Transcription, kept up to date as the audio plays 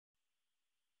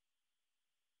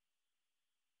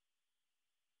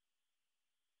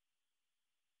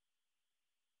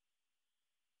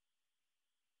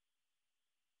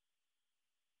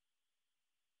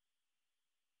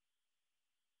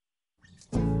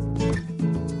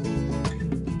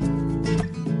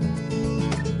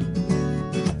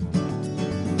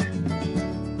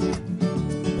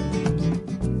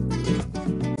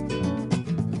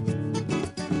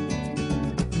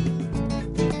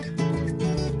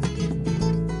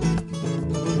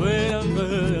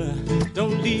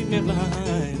Don't leave me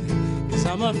behind, 'cause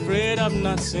I'm afraid I've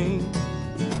not seen.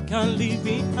 Can't leave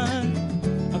behind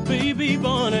a baby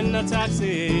born in a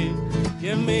taxi.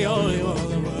 Give me all you want in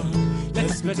the world.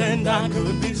 Let's pretend I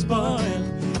could be spoiled,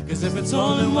 'cause if it's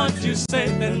all in what you say,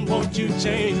 then won't you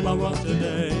change my world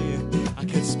today? I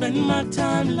could spend my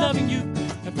time loving you,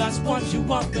 if that's what you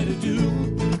want me to do.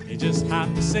 You just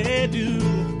have to say do.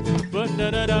 But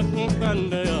I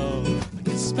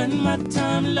could spend my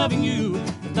time loving you,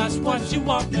 if that's what you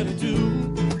want me to do.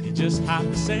 You just have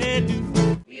to say do.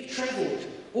 We have travelled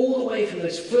all the way from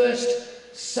those first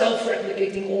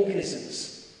self-replicating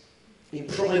organisms in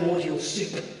primordial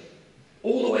soup,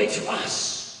 all the way to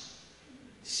us,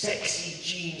 sexy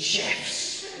gene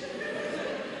chefs,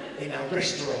 in our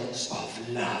restaurants of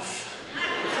love.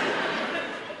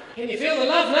 Can you feel the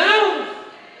love now?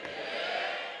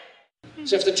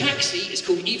 So if the taxi is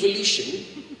called evolution,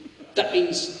 that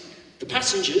means the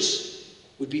passengers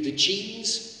would be the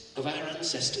genes of our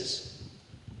ancestors,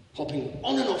 hopping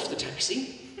on and off the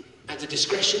taxi at the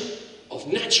discretion of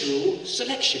natural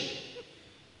selection.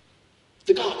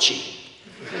 The Garchi.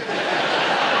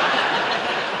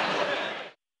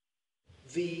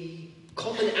 The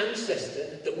common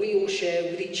ancestor that we all share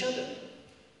with each other.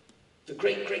 The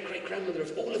great-great-great-grandmother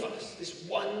of all of us. This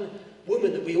one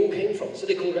woman that we all came from. So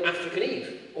they called her African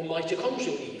Eve, or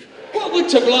mitochondrial Eve. What would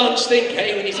to Blanche think,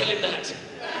 eh, when you tell him that?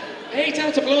 Hey,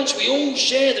 tell to Blanche, we all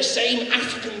share the same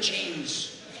African genes.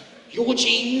 Your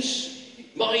genes,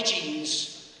 my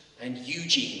genes, and you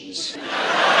genes.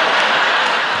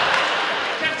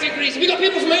 Categories. Have we got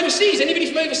people from overseas? Anybody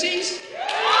from overseas?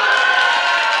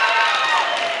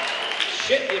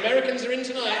 Shit, the Americans are in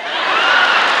tonight.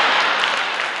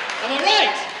 Am I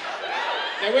right?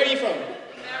 Now, where are you from?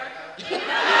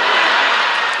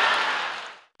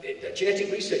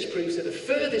 Genetic research proves that the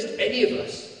furthest any of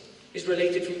us is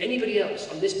related from anybody else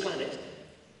on this planet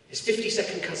is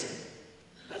 52nd cousin.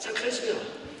 That's how close we are.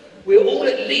 We're all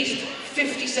at least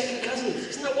 52nd cousins.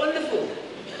 Isn't that wonderful?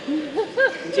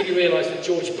 Until you realise that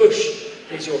George Bush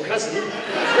is your cousin.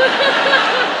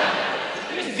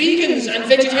 Vegans and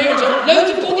vegetarians have loads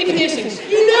of body piercings.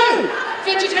 You know!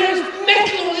 Vegetarians have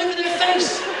metal all over their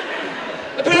face.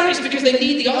 Apparently it's because they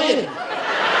need the iron.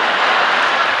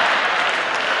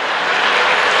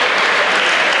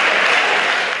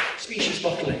 Species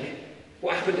bottleneck.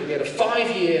 What happened is we had a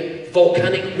 5-year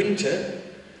volcanic winter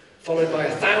followed by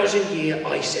a 1,000-year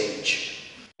ice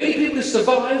age. The only people to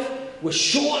survive were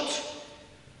short,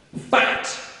 fat,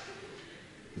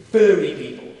 furry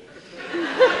people.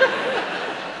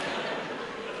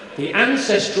 The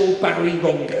ancestral Barry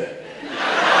Ronger.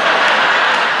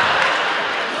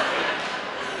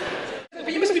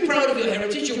 But you must be proud of your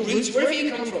heritage, your roots, wherever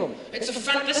you come from. It's a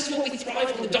fact, this is what we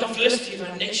thrive on, the diversity of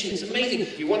our nation. It's amazing.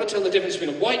 If you want to tell the difference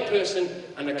between a white person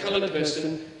and a coloured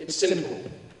person, it's simple.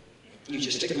 You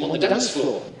just stick them on the dance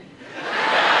floor.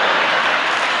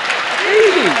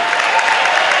 Easy.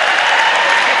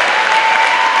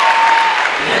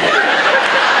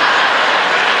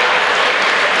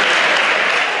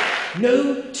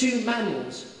 No two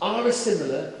mammals are as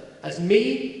similar as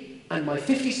me and my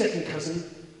 52nd cousin,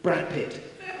 Brad Pitt.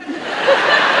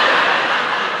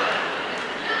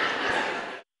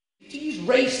 To use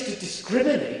race to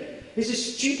discriminate is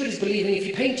as stupid as believing if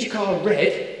you paint your car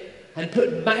red and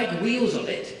put mag wheels on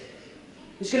it,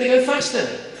 it's going to go faster.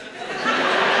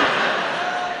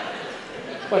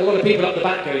 Quite a lot of people up the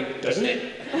back going, doesn't it?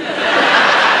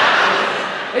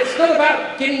 It's not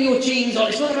about getting your genes on,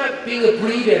 it's not about being a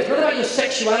breeder, it's not about your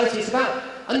sexuality, it's about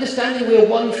understanding we're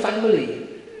one family,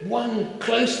 one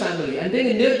close family, and being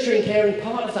a nurturing, caring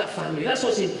part of that family. That's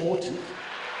what's important.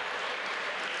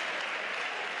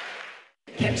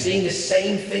 I kept seeing the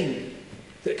same thing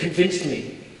that convinced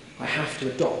me I have to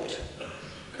adopt.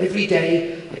 Every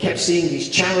day I kept seeing these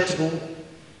charitable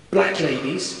black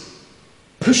ladies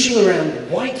pushing around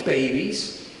white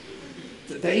babies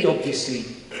that they'd obviously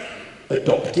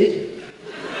adopted.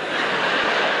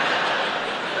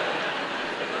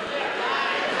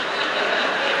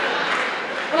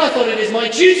 And I thought it is my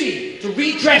duty to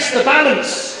redress the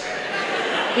balance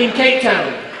in Cape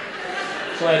Town.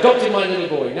 So I adopted my little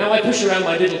boy. Now I push around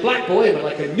my little black boy and I'm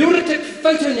like a neurotic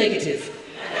photo negative.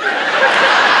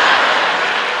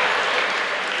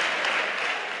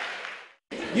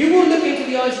 You will look into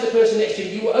the eyes of the person next to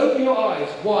you, you will open your eyes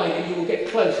wide and you will get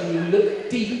close and you will look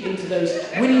deep into those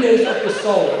windows of the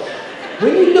soul.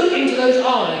 When you look into those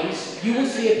eyes, you will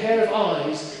see a pair of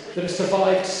eyes that have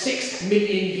survived 6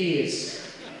 million years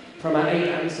from our 8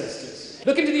 ancestors.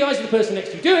 Look into the eyes of the person next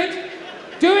to you. Do it!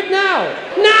 Do it now!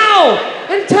 Now!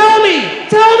 And tell me!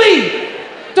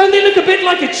 Don't they look a bit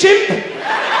like a chimp?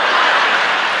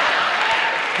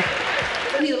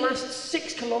 Only the last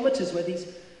 6 kilometres where these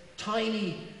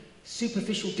tiny,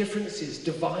 superficial differences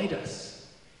divide us.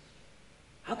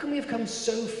 How can we have come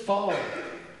so far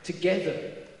together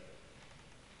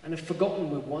and have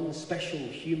forgotten we're one special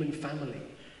human family?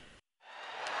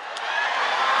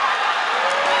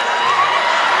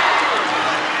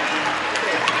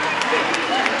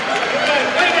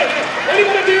 All you've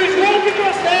got to do is walk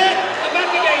across there and back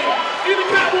again. Do the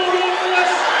catwalk all for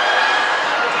us.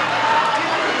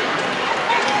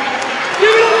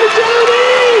 Give it up for Jody!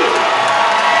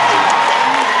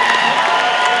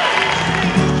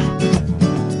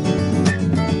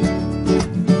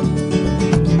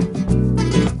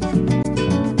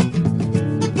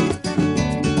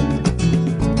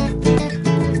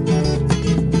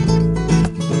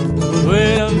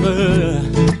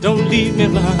 Don't leave me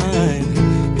behind,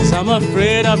 'cause I'm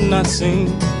afraid I've not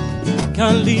seen.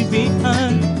 Can't leave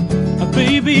behind a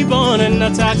baby born in a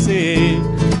taxi.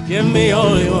 Give me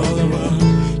all you want the world.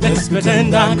 Let's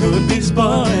pretend I could be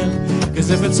spoiled, 'cause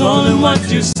if it's all in what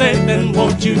you say, then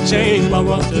won't you change my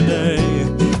world today?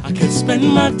 I could spend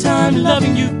my time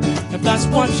loving you, if that's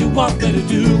what you want me to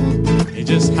do. You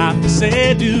just have to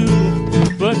say do.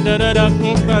 But I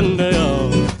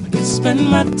could spend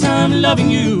my time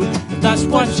loving you, if that's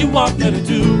what you want me to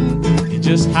do. You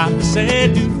just have to say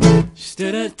do.